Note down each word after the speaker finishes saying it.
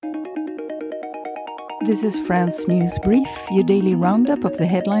This is France News Brief, your daily roundup of the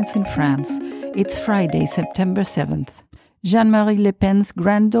headlines in France. It's Friday, September 7th. Jean-Marie Le Pen's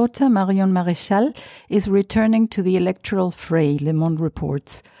granddaughter, Marion Maréchal, is returning to the electoral fray, Le Monde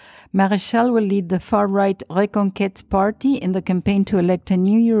reports. Maréchal will lead the far-right Reconquête party in the campaign to elect a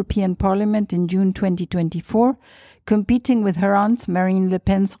new European Parliament in June 2024, competing with her aunt Marine Le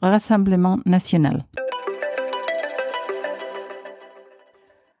Pen's Rassemblement National.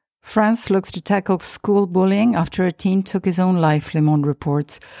 France looks to tackle school bullying after a teen took his own life, Le Monde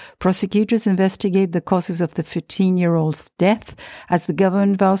reports. Prosecutors investigate the causes of the 15-year-old's death as the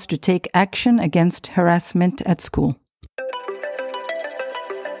government vows to take action against harassment at school.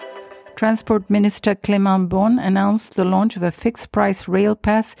 Transport Minister Clément Beaune announced the launch of a fixed-price rail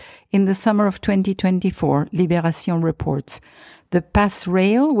pass in the summer of 2024, Libération reports. The pass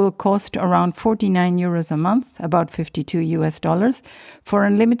rail will cost around €49 a month, about $52, for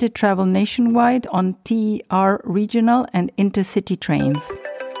unlimited travel nationwide on TER regional and intercity trains.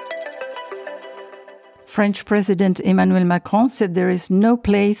 French President Emmanuel Macron said there is no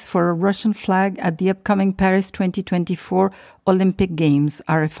place for a Russian flag at the upcoming Paris 2024 Olympic Games,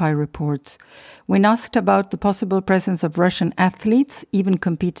 RFI reports. When asked about the possible presence of Russian athletes, even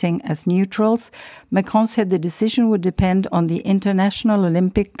competing as neutrals, Macron said the decision would depend on the International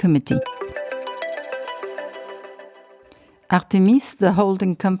Olympic Committee. Artemis, the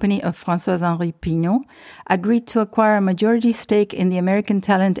holding company of François-Henri Pinault, agreed to acquire a majority stake in the American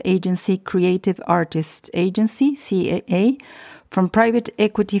talent agency Creative Artists Agency, CAA, from private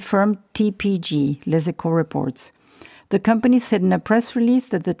equity firm TPG, Les Echos reports. The company said in a press release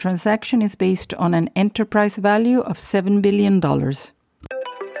that the transaction is based on an enterprise value of $7 billion.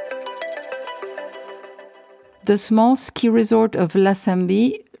 The small ski resort of La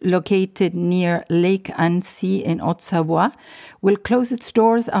Sambie, located near Lake Annecy in Haute-Savoie, will close its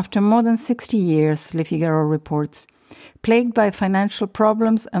doors after more than 60 years, Le Figaro reports. Plagued by financial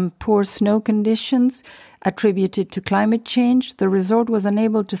problems and poor snow conditions attributed to climate change, the resort was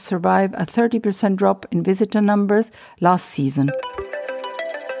unable to survive a 30% drop in visitor numbers last season.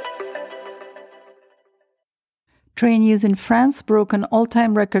 Train use in France broke an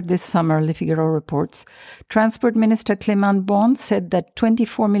all-time record this summer, Le Figaro reports. Transport Minister Clément Beaune said that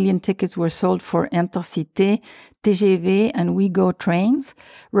 24 million tickets were sold for Intercité, TGV and Ouigo trains,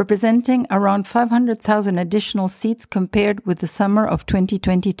 representing around 500,000 additional seats compared with the summer of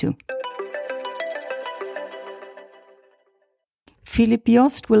 2022. Philippe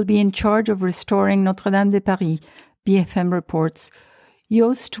Jost will be in charge of restoring Notre-Dame de Paris, BFM reports.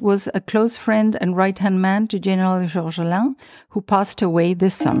 Jost was a close friend and right-hand man to General Georges Alain, who passed away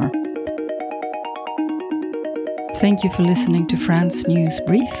this summer. Thank you for listening to France News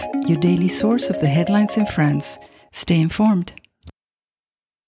Brief, your daily source of the headlines in France. Stay informed.